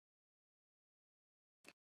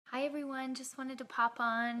Hi everyone, just wanted to pop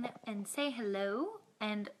on and say hello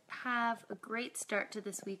and have a great start to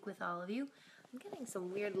this week with all of you. I'm getting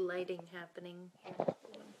some weird lighting happening here.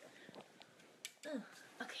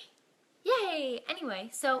 Okay. Yay! Anyway,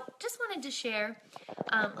 so just wanted to share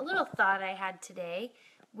a little thought I had today,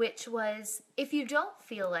 which was if you don't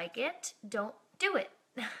feel like it, don't do it.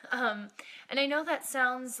 And I know that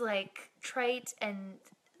sounds like trite and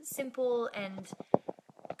simple and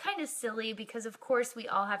kind of silly because of course we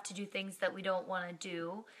all have to do things that we don't want to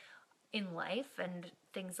do in life, and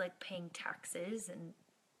things like paying taxes and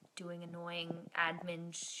doing annoying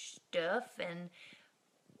admin stuff and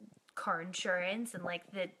car insurance and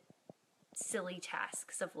like the silly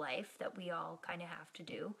tasks of life that we all kind of have to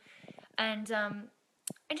do. And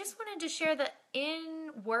I just wanted to share that in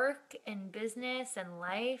work and business and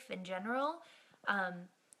life in general,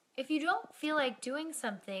 if you don't feel like doing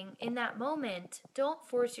something in that moment, don't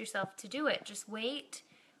force yourself to do it. Just wait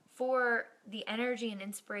for the energy and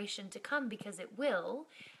inspiration to come, because it will.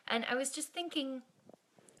 And I was just thinking,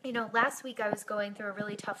 last week I was going through a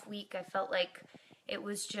really tough week. I felt like it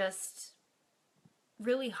was just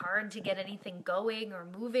really hard to get anything going or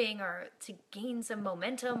moving or to gain some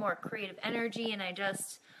momentum or creative energy, and I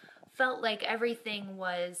just felt like everything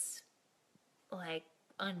was like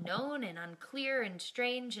unknown and unclear and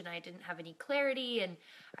strange, and I didn't have any clarity, and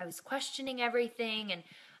I was questioning everything. And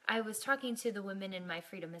I was talking to the women in my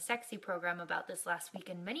Freedom is Sexy program about this last week,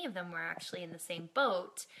 and many of them were actually in the same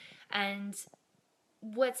boat. And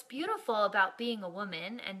what's beautiful about being a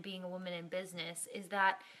woman and being a woman in business is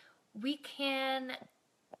that we can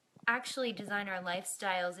actually design our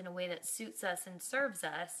lifestyles in a way that suits us and serves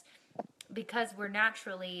us, because we're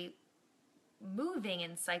naturally moving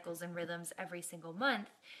in cycles and rhythms every single month.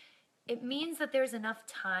 It means that there's enough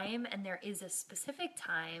time, and there is a specific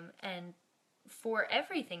time and for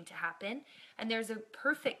everything to happen, and there's a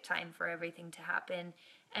perfect time for everything to happen.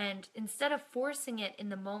 And instead of forcing it in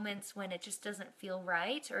the moments when it just doesn't feel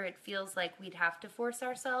right, or it feels like we'd have to force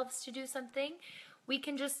ourselves to do something, we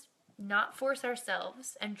can just not force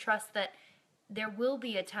ourselves and trust that there will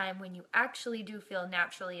be a time when you actually do feel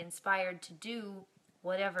naturally inspired to do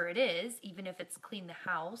whatever it is, even if it's clean the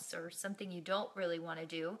house or something you don't really want to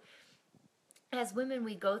do. As women,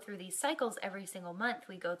 we go through these cycles every single month.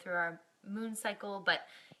 We go through our moon cycle, but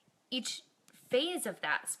each phase of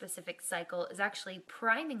that specific cycle is actually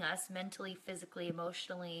priming us mentally, physically,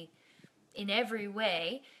 emotionally, in every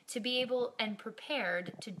way, to be able and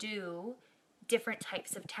prepared to do different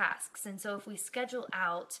types of tasks. And so if we schedule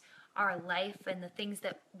out our life and the things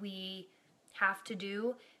that we have to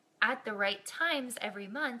do at the right times every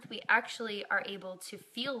month, we actually are able to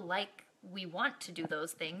feel like we want to do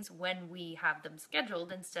those things when we have them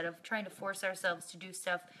scheduled, instead of trying to force ourselves to do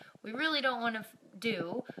stuff we really don't want to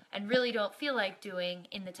do and really don't feel like doing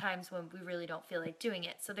in the times when we really don't feel like doing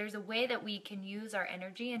it. So there's a way that we can use our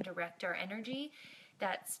energy and direct our energy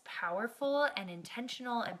that's powerful and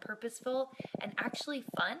intentional and purposeful and actually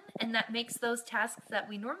fun, and that makes those tasks that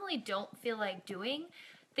we normally don't feel like doing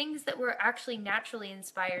things that we're actually naturally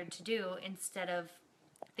inspired to do, instead of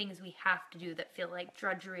things we have to do that feel like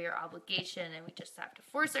drudgery or obligation, and we just have to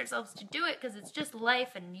force ourselves to do it because it's just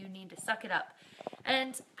life and you need to suck it up.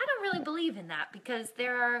 And I don't really believe in that, because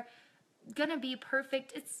there are gonna be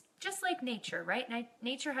perfect, it's just like nature, right?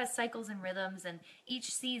 Nature has cycles and rhythms, and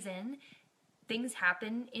each season things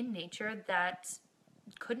happen in nature that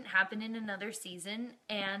couldn't happen in another season,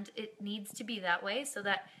 and it needs to be that way so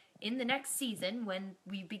that in the next season, when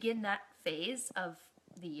we begin that phase of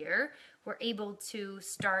the year, we're able to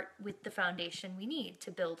start with the foundation we need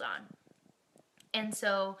to build on. And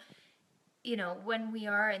so, when we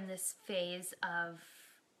are in this phase of,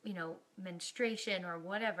 menstruation or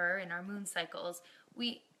whatever in our moon cycles,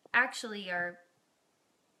 we actually are,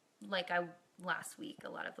 like last week, a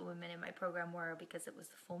lot of the women in my program were, because it was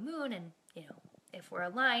the full moon, and, if we're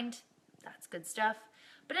aligned, that's good stuff.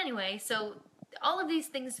 But anyway, so all of these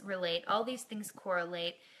things relate, all these things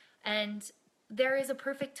correlate, and there is a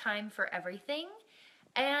perfect time for everything.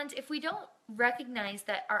 And if we don't recognize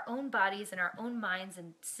that our own bodies and our own minds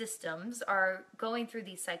and systems are going through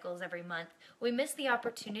these cycles every month, we miss the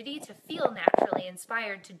opportunity to feel naturally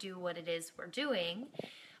inspired to do what it is we're doing,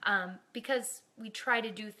 because we try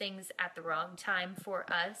to do things at the wrong time for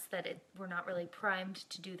us, we're not really primed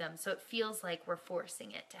to do them. So it feels like we're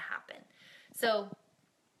forcing it to happen. So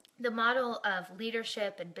the model of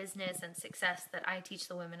leadership and business and success that I teach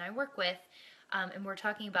the women I work with and we're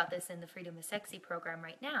talking about this in the Freedom is Sexy program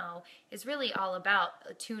right now, is really all about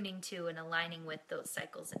attuning to and aligning with those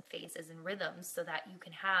cycles and phases and rhythms so that you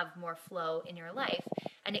can have more flow in your life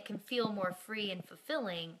and it can feel more free and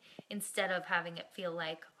fulfilling instead of having it feel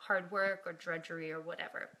like hard work or drudgery or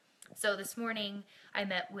whatever. So this morning I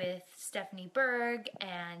met with Stephanie Berg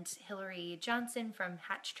and Hillary Johnson from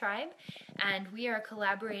Hatch Tribe, and we are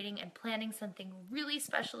collaborating and planning something really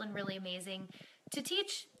special and really amazing to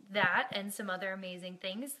teach that and some other amazing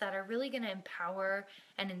things that are really going to empower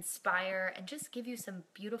and inspire and just give you some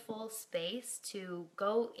beautiful space to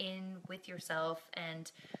go in with yourself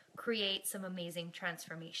and create some amazing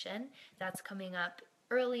transformation. That's coming up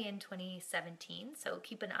early in 2017, so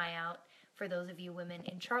keep an eye out for those of you women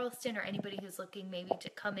in Charleston or anybody who's looking maybe to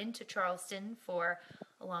come into Charleston for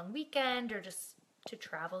a long weekend or just to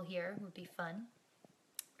travel here would be fun.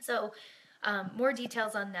 So more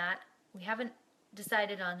details on that. We haven't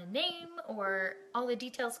decided on a name or all the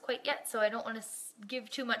details quite yet, so I don't want to give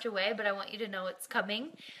too much away, but I want you to know it's coming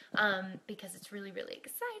because it's really, really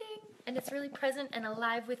exciting and it's really present and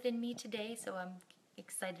alive within me today, so I'm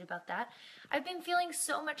excited about that. I've been feeling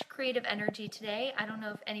so much creative energy today. I don't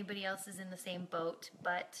know if anybody else is in the same boat,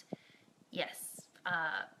 but yes,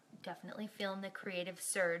 definitely feeling the creative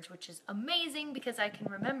surge, which is amazing because I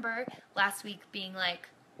can remember last week being like,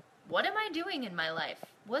 what am I doing in my life?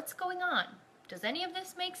 What's going on? Does any of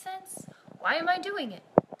this make sense? Why am I doing it?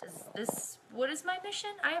 What is my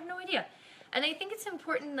mission? I have no idea. And I think it's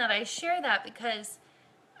important that I share that because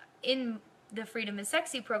in the Freedom is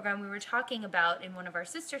Sexy program, we were talking about in one of our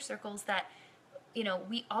sister circles that, you know,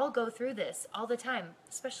 we all go through this all the time,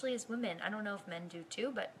 especially as women. I don't know if men do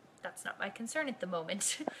too, but that's not my concern at the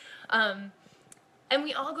moment. And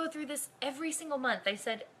we all go through this every single month. I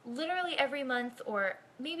said literally every month or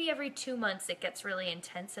maybe every 2 months it gets really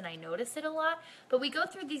intense and I notice it a lot. But we go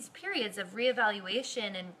through these periods of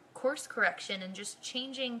reevaluation and course correction and just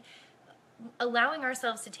changing, allowing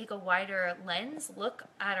ourselves to take a wider lens, look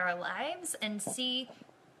at our lives and see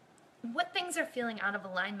what things are feeling out of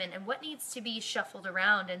alignment and what needs to be shuffled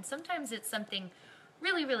around. And sometimes it's something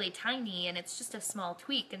really, really tiny and it's just a small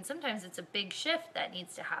tweak, and sometimes it's a big shift that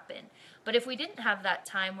needs to happen. But if we didn't have that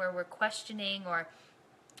time where we're questioning or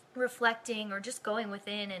reflecting or just going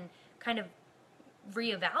within and kind of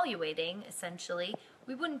reevaluating, essentially,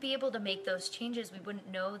 we wouldn't be able to make those changes. We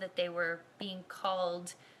wouldn't know that they were being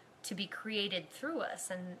called to be created through us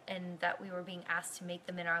and that we were being asked to make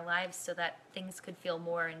them in our lives so that things could feel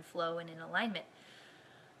more in flow and in alignment.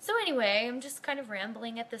 So anyway, I'm just kind of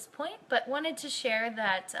rambling at this point, but wanted to share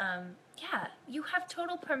that, yeah, you have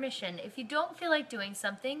total permission. If you don't feel like doing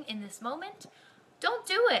something in this moment, don't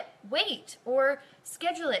do it. Wait, or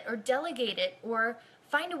schedule it, or delegate it, or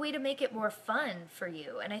find a way to make it more fun for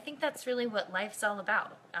you. And I think that's really what life's all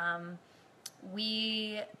about.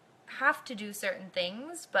 We have to do certain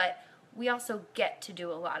things, but we also get to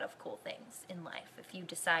do a lot of cool things in life if you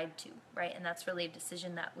decide to, right? And that's really a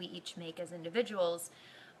decision that we each make as individuals.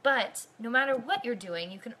 But no matter what you're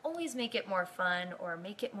doing, you can always make it more fun or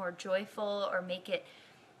make it more joyful or make it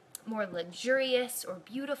more luxurious or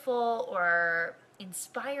beautiful or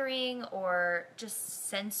inspiring or just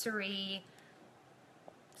sensory,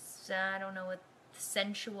 I don't know, what,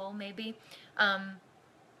 sensual maybe.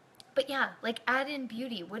 But yeah, like add in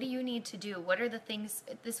beauty. What do you need to do? What are the things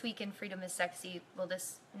this week in Freedom is Sexy? Well,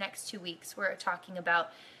 this next 2 weeks, we're talking about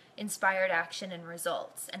inspired action and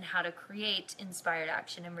results and how to create inspired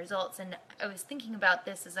action and results. And I was thinking about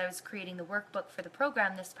this as I was creating the workbook for the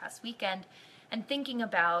program this past weekend and thinking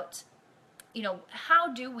about, you know,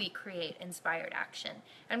 how do we create inspired action?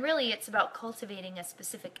 And really it's about cultivating a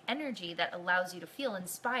specific energy that allows you to feel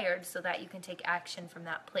inspired so that you can take action from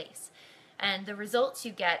that place. And the results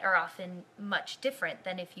you get are often much different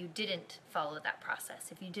than if you didn't follow that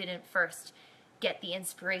process, if you didn't first get the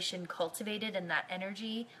inspiration cultivated and that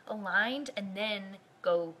energy aligned and then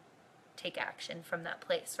go take action from that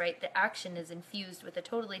place, right? The action is infused with a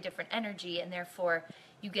totally different energy and therefore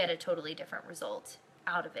you get a totally different result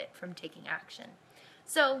out of it from taking action.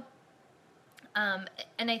 So,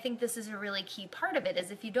 and I think this is a really key part of it, is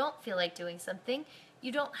if you don't feel like doing something,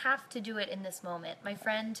 you don't have to do it in this moment. My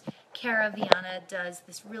friend Cara Viana does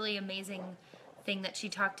this really amazing thing that she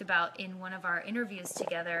talked about in one of our interviews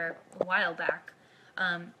together a while back.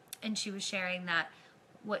 And she was sharing that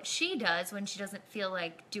what she does when she doesn't feel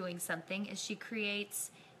like doing something is she creates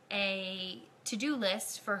a to-do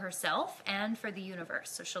list for herself and for the universe.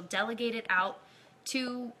 So she'll delegate it out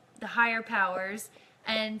to the higher powers,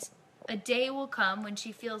 and a day will come when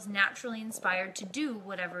she feels naturally inspired to do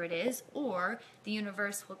whatever it is, or the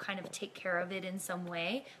universe will kind of take care of it in some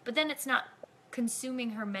way, but then it's not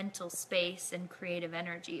consuming her mental space and creative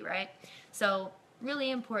energy, right? So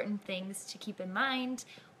really important things to keep in mind.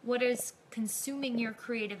 What is consuming your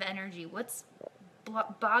creative energy? What's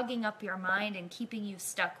bogging up your mind and keeping you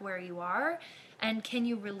stuck where you are? And can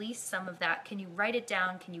you release some of that? Can you write it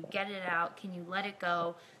down? Can you get it out? Can you let it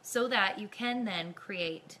go so that you can then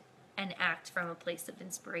create and act from a place of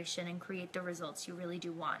inspiration and create the results you really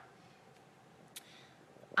do want?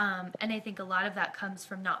 And I think a lot of that comes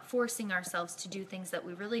from not forcing ourselves to do things that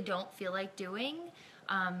we really don't feel like doing.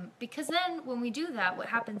 Because then when we do that, what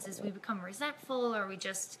happens is we become resentful, or we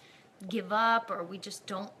just give up, or we just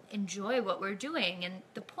don't enjoy what we're doing. And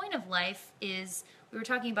the point of life is, we were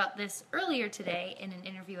talking about this earlier today in an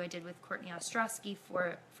interview I did with Courtney Ostrowski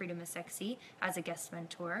for Freedom is Sexy as a guest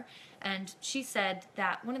mentor. And she said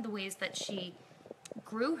that one of the ways that she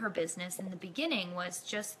grew her business in the beginning was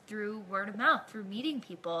just through word of mouth, through meeting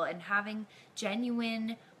people and having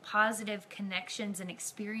genuine positive connections and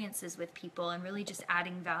experiences with people, and really just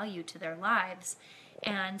adding value to their lives.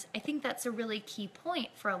 And I think that's a really key point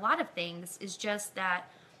for a lot of things, is just that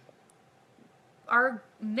our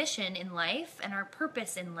mission in life and our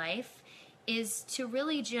purpose in life is to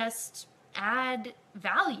really just add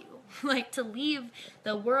value, like to leave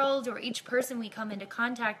the world or each person we come into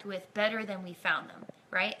contact with better than we found them,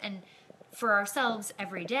 right? And for ourselves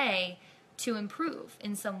every day to improve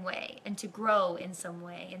in some way and to grow in some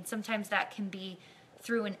way. And sometimes that can be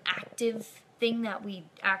through an active thing that we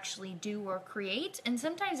actually do or create, and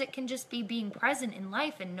sometimes it can just be being present in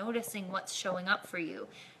life and noticing what's showing up for you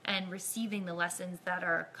and receiving the lessons that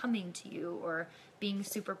are coming to you, or being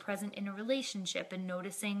super present in a relationship and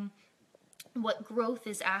noticing what growth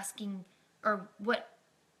is asking, or what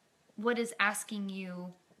is asking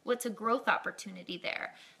you, what's a growth opportunity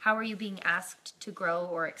there? How are you being asked to grow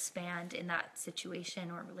or expand in that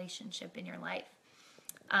situation or relationship in your life?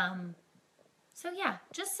 So yeah,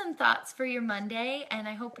 just some thoughts for your Monday, and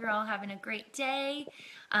I hope you're all having a great day.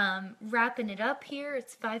 Wrapping it up here,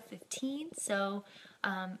 it's 5:15, so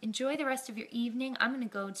enjoy the rest of your evening. I'm going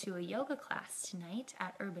to go to a yoga class tonight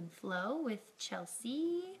at Urban Flow with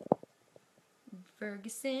Chelsea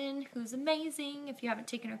Ferguson, who's amazing. If you haven't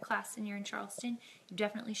taken her class and you're in Charleston, you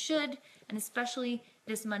definitely should, and especially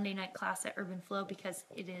this Monday night class at Urban Flow, because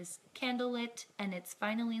it is candlelit, and it's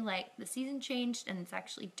finally, like, the season changed and it's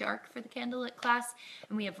actually dark for the candlelit class,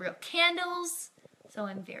 and we have real candles, so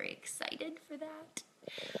I'm very excited for that.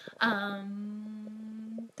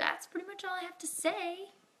 That's pretty much all I have to say.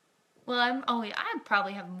 Well, I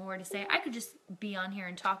probably have more to say. I could just be on here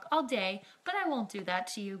and talk all day, but I won't do that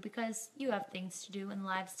to you because you have things to do and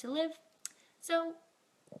lives to live. So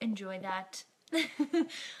enjoy that. I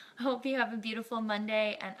hope you have a beautiful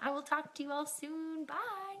Monday, and I will talk to you all soon.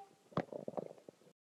 Bye.